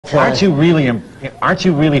Aren't you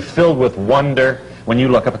really filled with wonder when you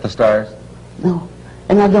look up at the stars? No,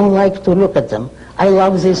 and I don't like to look at them. I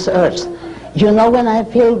love this earth. You know when I'm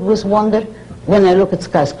filled with wonder? When I look at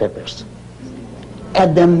skyscrapers.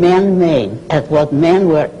 At the man-made, at what men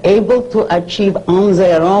were able to achieve on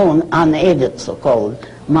their own, unaided, so-called,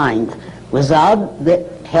 mind, without the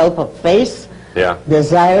help of faith,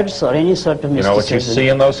 desires, or any sort of mysticism. You know what you see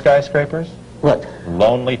in those skyscrapers? What?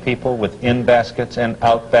 Lonely people with in baskets and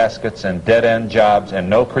out baskets and dead-end jobs and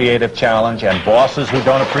no creative challenge and bosses who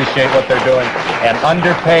don't appreciate what they're doing and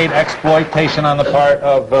underpaid exploitation on the part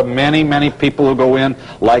of many, many people who go in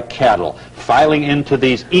like cattle, filing into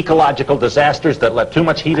these ecological disasters that let too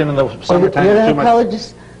much heat in the summertime. You're an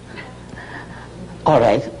ecologist? All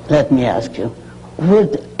right, let me ask you.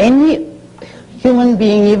 Would any human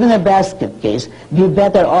being, even a basket case, be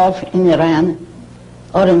better off in Iran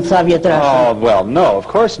or in Soviet Russia? Oh, well, no, of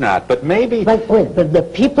course not, but maybe... But wait, but the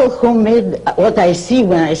people who made, what I see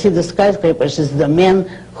when I see the skyscrapers is the men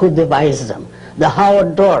who devised them. The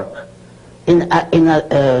Howard Dork in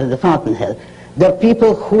the Fountainhead. The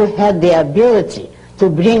people who had the ability to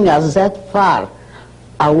bring us that far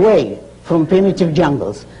away from primitive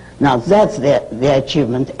jungles. Now that's the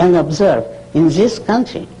achievement. And observe, in this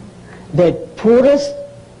country, the poorest,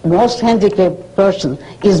 most handicapped person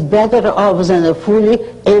is better off than a fully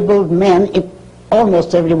abled man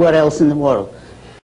almost everywhere else in the world.